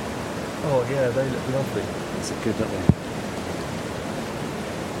 Oh yeah, they look lovely. It's a good little. I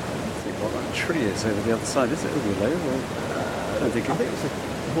think what that tree is over the other side. Is it willow? I don't think. I think it's a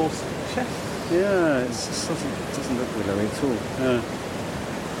horse chest. Yeah, it just doesn't look willowy at all. Yeah.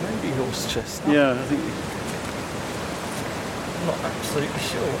 Maybe horse chestnut. Yeah, I think. I'm not absolutely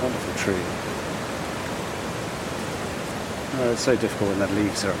sure. Wonderful tree. Oh, it's so difficult when the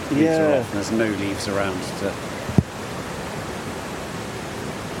leaves are off and there's no leaves around to.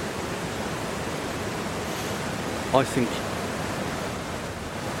 I think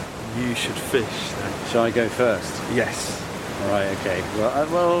you should fish then. Shall I go first? Yes. All right. Okay.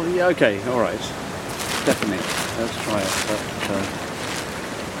 Well. Yeah. Okay. All right. Definitely. Let's try it. But,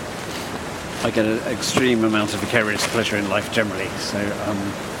 I get an extreme amount of vicarious pleasure in life generally, so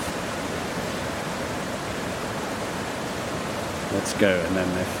let's go, and then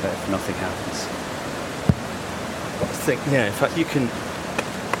if nothing happens. But I think, in fact you can...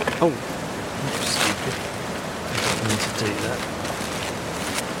 Oh, that's stupid. I don't mean to do that.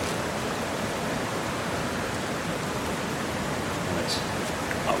 Right.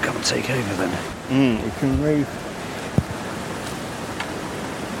 I'll come and take over then. You can move.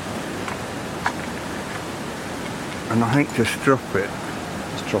 And I think just drop it.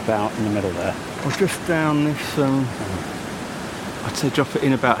 Just drop out in the middle there. Or just down this, I'd say drop it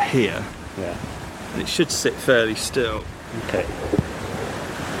in about here. Yeah. And it should sit fairly still. Okay.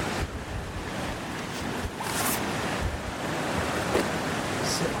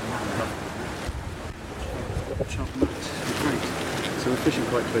 Sit on that. Great. So we're fishing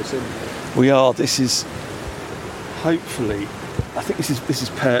quite close in. We are. This is hopefully, I think this is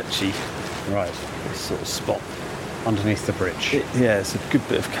perchy. Right. This sort of spot. Underneath the bridge. It's a good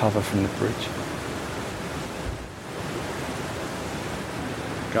bit of cover from the bridge.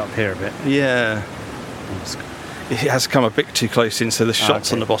 Go up here a bit. Yeah. It has come a bit too close in, so the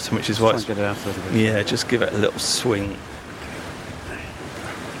shot's on the bottom, which is why it's... Get it out a little bit. Yeah, just give it a little swing.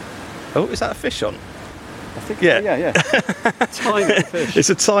 Oh, is that a fish on? I think. Yeah. Tiny fish.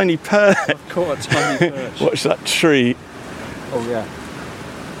 It's a tiny perch. I've caught a tiny perch. Watch that tree. Oh yeah.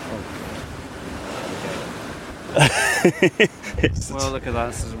 Well, look at that.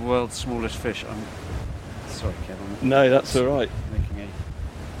 This is the world's smallest fish. I'm sorry, Kevin. No, that's all right. Making a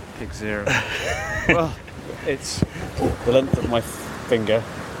pig zero. Well, it's the length of my finger.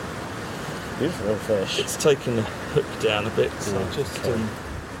 Beautiful little fish. It's taken the hook down a bit, so just...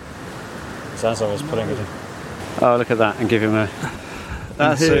 So as I was putting it in. Oh, look at that, and give him a...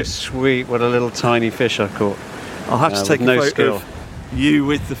 That's so sweet. What a little tiny fish I caught. I'll have to take a photo of you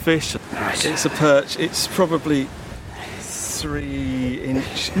with the fish. Right. It's a perch. It's probably 3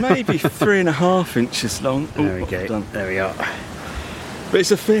 inch, maybe 3.5 inches long. There we go. There we are. But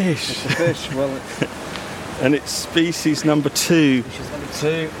it's a fish. It's a fish. Well, and it's species number 2. Species number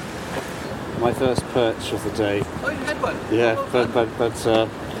 2. My first perch of the day. Oh, you had one? Yeah, but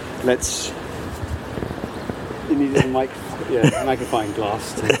let's. You needed a magnifying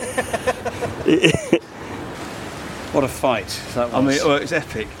glass. What a fight that was. I mean, well, it's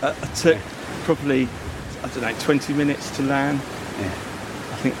epic. I took probably, 20 minutes to land. Yeah.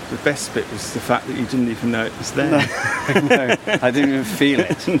 I think the best bit was the fact that you didn't even know it was there. No, I didn't even feel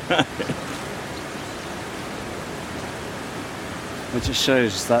it. No. It just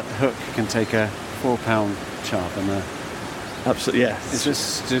shows that hook can take a 4-pound chub and a... Absolutely, yeah. Do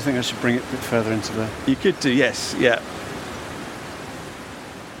you think I should bring it a bit further into the... You could do, yes, yeah.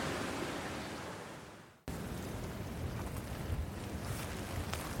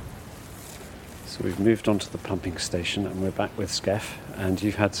 So we've moved on to the pumping station and we're back with Skeff, and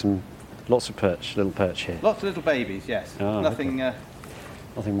you've had lots of little perch here. Lots of little babies, yes. Nothing... Okay.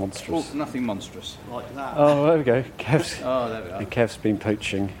 Nothing monstrous. Nothing monstrous, like that. Oh, there we go. There we are. And Kev's been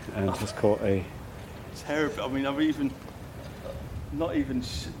poaching and has caught a... Terrible. I mean, not even,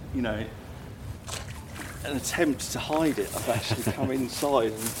 an attempt to hide it. I've actually come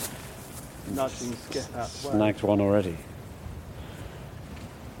inside and nudging Skeff out the way. Snagged one already.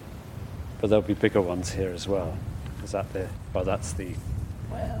 But there'll be bigger ones here as well. Is that that's the...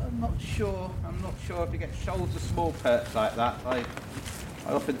 Well, I'm not sure. If you get shoals of small perch like that,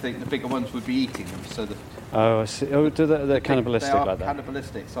 I often think the bigger ones would be eating them. So I see. Oh, they're cannibalistic like that? They are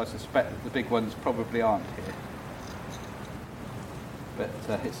cannibalistic, so I suspect that the big ones probably aren't here. But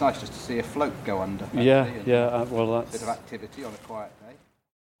it's nice just to see a float go under. Well, that's... A bit of activity on a quiet day.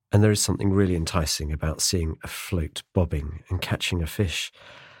 And there is something really enticing about seeing a float bobbing and catching a fish.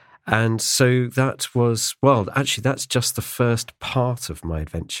 And so that was, actually that's just the first part of my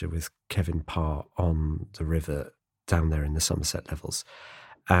adventure with Kevin Parr on the river down there in the Somerset levels.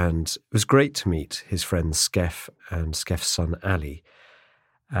 And it was great to meet his friends Skeff and Skeff's son Ali,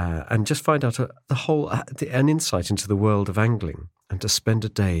 and just find out an insight into the world of angling, and to spend a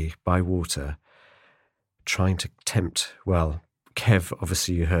day by water trying to tempt, Kev,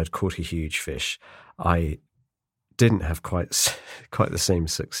 obviously you heard, caught a huge fish. I didn't have quite the same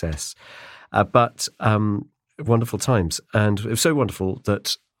success, but wonderful times. And it was so wonderful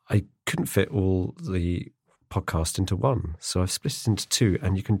that I couldn't fit all the podcast into one. So I've split it into two,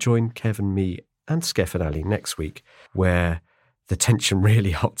 and you can join Kev and me and Skeff and Ali next week, where the tension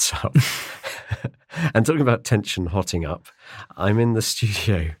really hots up. And talking about tension hotting up, I'm in the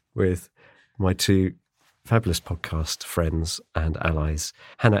studio with my two fabulous podcast friends and allies,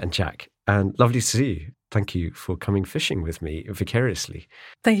 Hannah and Jack, and lovely to see you. Thank you for coming fishing with me vicariously.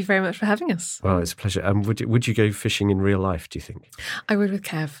 Thank you very much for having us. Well, it's a pleasure. Would you go fishing in real life, do you think? I would with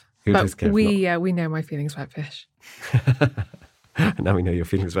Kev. We know my feelings about fish. Now we know your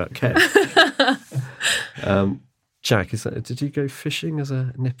feelings about Kev. Jack, did you go fishing as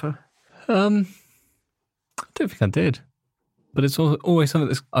a nipper? I don't think I did. But it's always something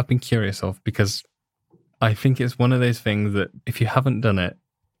that I've been curious of, because I think it's one of those things that if you haven't done it,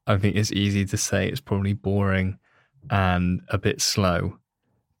 I think it's easy to say it's probably boring and a bit slow.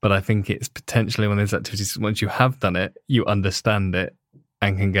 But I think it's potentially one of those activities, once you have done it, you understand it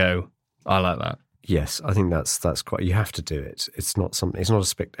and can go, I like that. Yes, I think that's quite. You have to do it. It's not something. It's not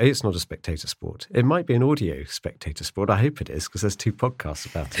a spectator sport. It might be an audio spectator sport. I hope it is, because there's 2 podcasts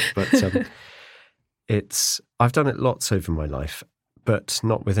about it. But I've done it lots over my life, but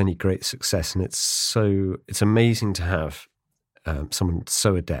not with any great success. And it's amazing to have someone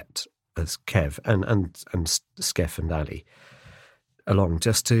so adept as Kev and Skeff and Ali along,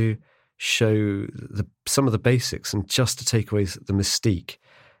 just to show some of the basics and just to take away the mystique.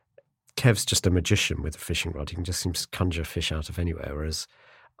 Kev's just a magician with a fishing rod. He can just seem to conjure fish out of anywhere, whereas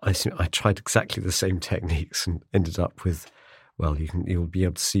I tried exactly the same techniques and ended up with, you'll be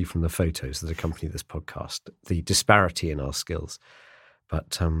able to see from the photos that accompany this podcast the disparity in our skills.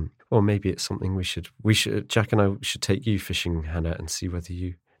 But or maybe it's something we should Jack and I should take you fishing, Hannah, and see whether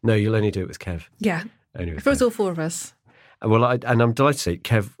you'll only do it with Kev. Yeah, only if it was all 4 of us. Well, I'm delighted to say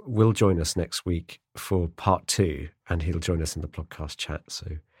Kev will join us next week for part 2, and he'll join us in the podcast chat. So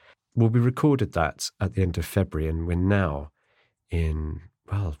we recorded that at the end of February, and we're now in,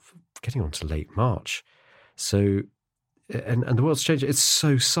 getting on to late March. So, and the world's changed. It's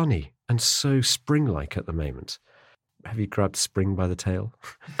so sunny and so spring-like at the moment. Have you grabbed spring by the tail?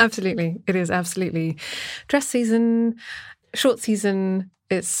 Absolutely. It is absolutely dress season, short season.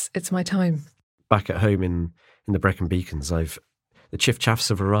 It's my time. Back at home in the Brecon Beacons, the chiff-chaffs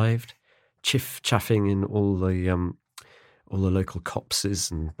have arrived, chiff-chaffing in all the local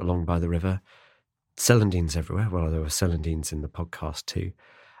copses and along by the river. Celandines everywhere. Well, there were celandines in the podcast too.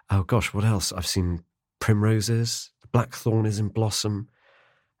 Oh gosh, what else? I've seen primroses. The blackthorn is in blossom.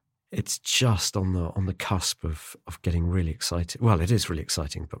 It's just on the cusp of getting really excited. Well, it is really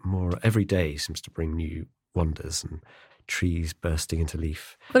exciting, but more every day seems to bring new wonders and trees bursting into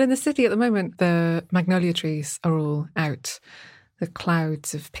leaf. Well, in the city at the moment, the magnolia trees are all out. The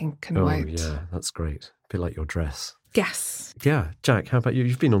clouds of pink and white. Oh, yeah, that's great. A bit like your dress. Yes. Yeah. Jack, how about you?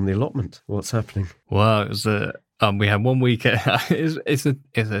 You've been on the allotment. What's happening? Well, it was we had 1 week. It's a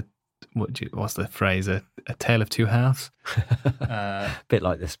what's the phrase? A tale of two halves. Bit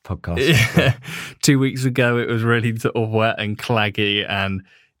like this podcast. Yeah. 2 weeks ago, it was really sort of wet and claggy, and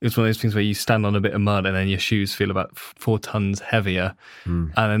it was one of those things where you stand on a bit of mud and then your shoes feel about 4 tons heavier.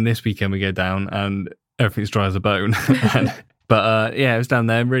 And then this weekend we go down and everything's dry as a bone. But it was down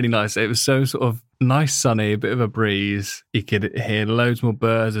there, really nice. It was so sort of nice, sunny, a bit of a breeze. You could hear loads more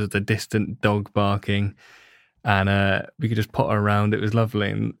birds. There was a distant dog barking. And we could just potter around. It was lovely.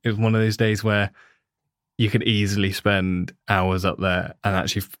 And it was one of those days where you could easily spend hours up there, and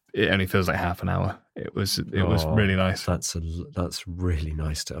actually it only feels like half an hour. It was really nice. That's really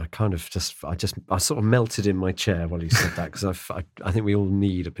nice. I sort of melted in my chair while you said that, because I think we all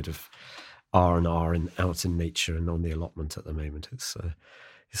need a bit of R&R and out in nature and on the allotment at the moment. It's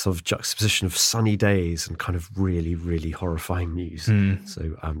sort of juxtaposition of sunny days and kind of really, really horrifying news.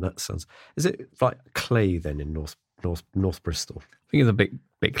 So that sounds. Is it like clay then in North Bristol? I think it's a bit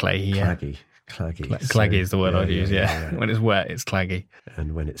clayey. Yeah. Claggy. Claggy is the word I'd use. Yeah. When it's wet, it's claggy,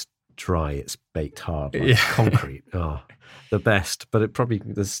 and when it's dry, it's baked hard like concrete. The best. But it probably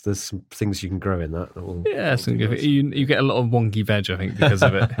there's some things you can grow in that. You get a lot of wonky veg, I think, because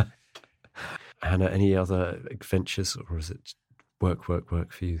of it. Hannah, any other adventures, or is it work for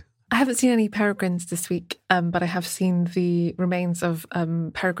you? I haven't seen any peregrines this week, but I have seen the remains of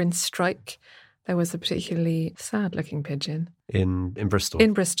peregrine strike. There was a particularly sad-looking pigeon in Bristol.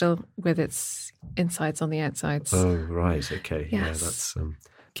 In Bristol, with its insides on the outsides. Oh, right, okay. Yes. Yeah, that's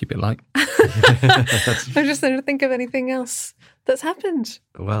keep it light. I'm just trying to think of anything else that's happened.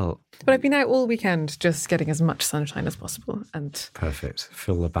 Well, but I've been out all weekend, just getting as much sunshine as possible, and perfect.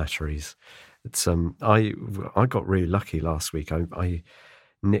 Fill the batteries. It's I got really lucky last week. I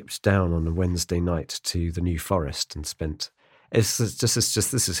nipped down on a Wednesday night to the New Forest and spent. This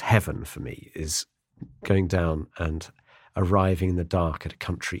is heaven for me. Is going down and arriving in the dark at a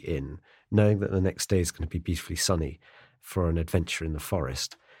country inn, knowing that the next day is going to be beautifully sunny for an adventure in the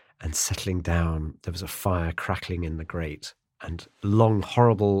forest, and settling down. There was a fire crackling in the grate, and long,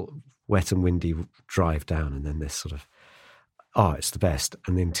 horrible, wet and windy drive down, and then this sort of. It's the best,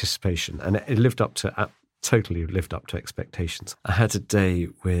 and the anticipation, and it totally lived up to expectations. I had a day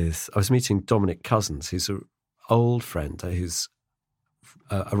I was meeting Dominic Cousins, who's an old friend, who's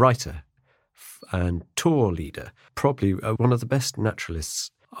a writer and tour leader, probably one of the best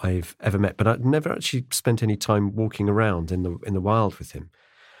naturalists I've ever met. But I'd never actually spent any time walking around in the wild with him,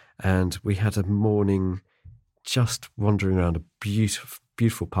 and we had a morning just wandering around a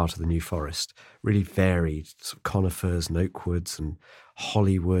beautiful part of the New Forest, really varied, sort of conifers and oak woods and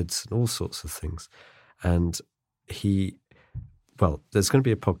holly woods and all sorts of things. And there's going to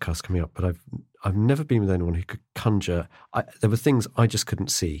be a podcast coming up, but I've never been with anyone who could conjure. There were things I just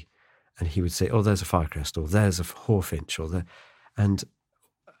couldn't see, and he would say, "Oh, there's a firecrest, or there's a hawfinch, or there," and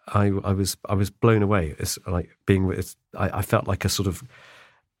I was blown away. It's like being with. I felt like a sort of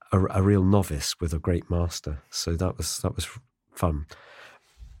a real novice with a great master. So that was fun.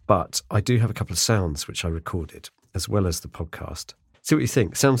 But I do have a couple of sounds which I recorded, as well as the podcast. See what you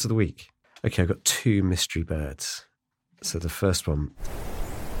think. Sounds of the week. Okay, I've got 2 mystery birds. So the first one.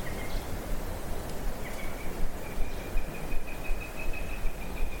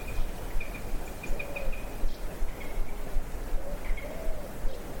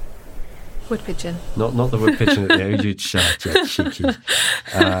 Wood pigeon. Not the wood pigeon. You'd shout, yeah, cheeky.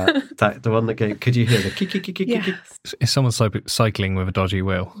 The one that gave. Could you hear the kick? Yes. Is someone cycling with a dodgy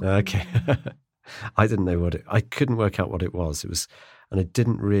wheel? Okay. I didn't know I couldn't work out what it was. It was, and I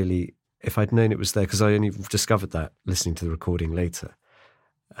didn't really. If I'd known it was there, because I only discovered that listening to the recording later,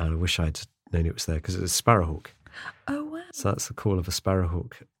 and I wish I'd known it was there, because it was a sparrowhawk. Oh wow! So that's the call of a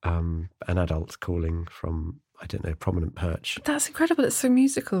sparrowhawk, an adult calling from, I don't know, prominent perch. That's incredible. It's so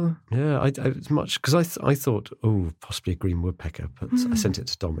musical. Yeah, I much because I thought, possibly a green woodpecker, but I sent it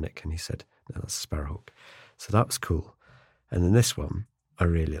to Dominic and he said, no, that's a sparrowhawk. So that was cool. And then this one I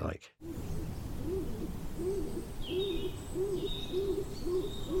really like.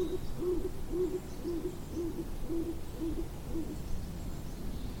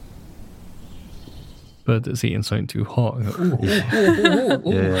 Bird that's eating something too hot. Yeah,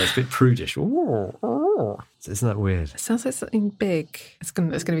 it's a bit prudish. Isn't that weird? It sounds like something big. It's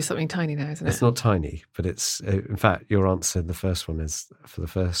going to be something tiny now, isn't it? It's not tiny, but it's. In fact, your answer, the first one is for the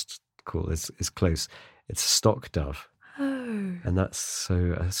first call is close. It's a stock dove. Oh. And that's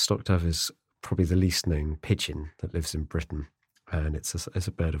so. A stock dove is probably the least known pigeon that lives in Britain. And it's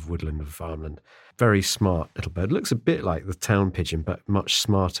a bird of woodland of farmland. Very smart little bird. Looks a bit like the town pigeon, but much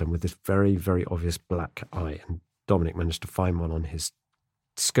smarter, and with this very, very obvious black eye. And Dominic managed to find one on his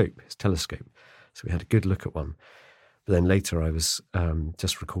telescope. So we had a good look at one. But then later I was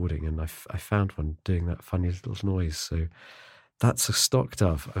just recording and I found one doing that funny little noise. So that's a stock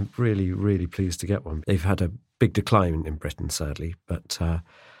dove. I'm really, really pleased to get one. They've had a big decline in Britain, sadly. But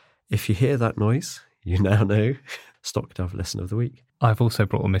if you hear that noise, you now know. Stock dove lesson of the week. I've also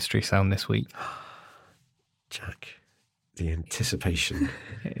brought a mystery sound this week. Jack, the anticipation.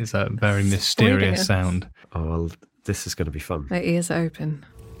 It is a very mysterious sound. Oh, well, this is going to be fun. My ears are open.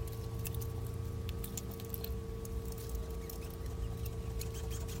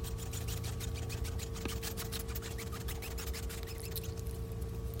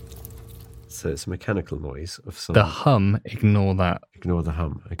 So it's a mechanical noise of some... The hum, ignore that. Ignore the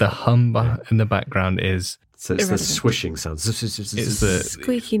hum. Okay. The hum in the background is... So it's the swishing sound. It's the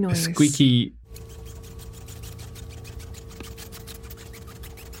squeaky noise. Squeaky...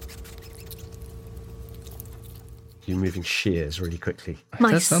 You're moving shears really quickly.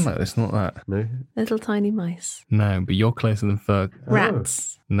 Mice. It does sound like this, not that. No? Little tiny mice. No, but you're closer than Ferg.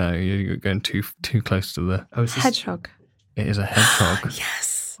 Rats. No, you're going too close to the... Oh, is this... Hedgehog. It is a hedgehog.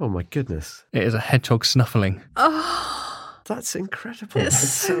 Yes. Oh my goodness. It is a hedgehog snuffling. Oh, That's incredible. it's That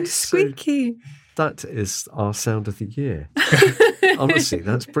so sounds squeaky. That is our sound of the year. Honestly,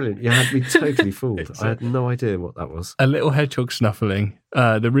 that's brilliant. You had me totally fooled. I had no idea what that was. A little hedgehog snuffling.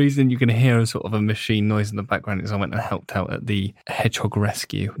 The reason you can hear a sort of a machine noise in the background is I went and helped out at the hedgehog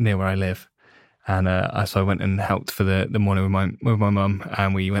rescue near where I live. And so I went and helped for the morning with my mum,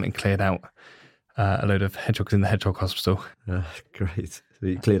 and we went and cleared out a load of hedgehogs in the hedgehog hospital. Great. So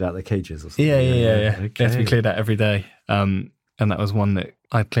you cleared out the cages or something? Yeah. Okay. They have to be cleared out every day. And that was one that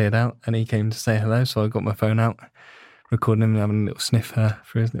I cleared out, and he came to say hello. So I got my phone out, recording him having a little sniff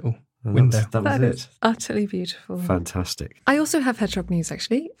through his little window. That was it. Utterly beautiful. Fantastic. I also have hedgehog news,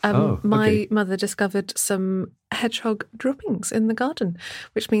 actually. My mother discovered some hedgehog droppings in the garden,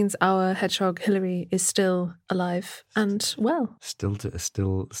 which means our hedgehog Hillary is still alive and well. Still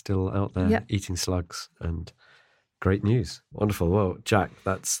out there eating slugs, and great news. Wonderful. Well, Jack,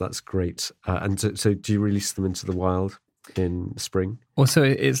 that's great. And so do you release them into the wild in spring? Well, so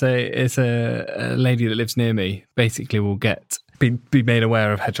it's a lady that lives near me. Basically, will be made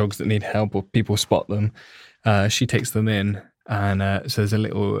aware of hedgehogs that need help, or people spot them. She takes them in, and so there's a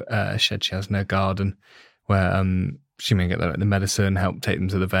little shed she has in her garden where she may get the medicine, help take them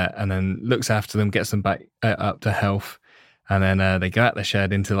to the vet, and then looks after them, gets them back up to health. And then they go out the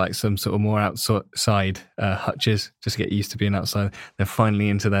shed into like some sort of more outside hutches, just to get used to being outside. They're finally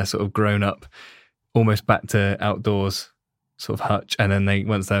into their sort of grown up, almost back to outdoors sort of hutch. And then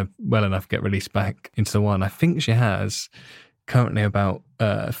once they're well enough, get released back into the wild. I think she has currently about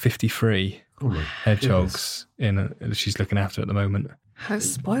 53 hedgehogs she's looking after at the moment. How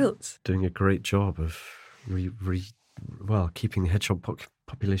spoilt. Doing a great job of keeping the hedgehog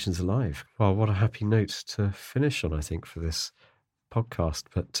populations alive. Well, what a happy note to finish on, I think, for this podcast.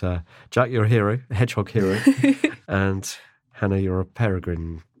 But Jack, you're a hero, a hedgehog hero. And Hannah, you're a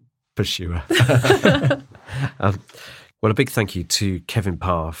peregrine pursuer. Well, a big thank you to Kevin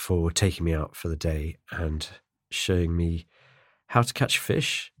Parr for taking me out for the day and showing me how to catch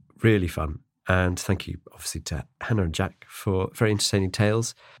fish. Really fun. And thank you, obviously, to Hannah and Jack for very entertaining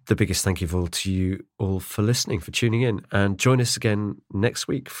tales. The biggest thank you of all to you all for listening, for tuning in. And join us again next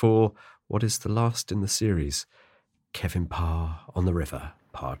week for what is the last in the series, Kevin Parr on the River,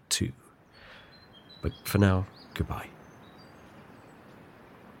 Part 2. But for now, goodbye.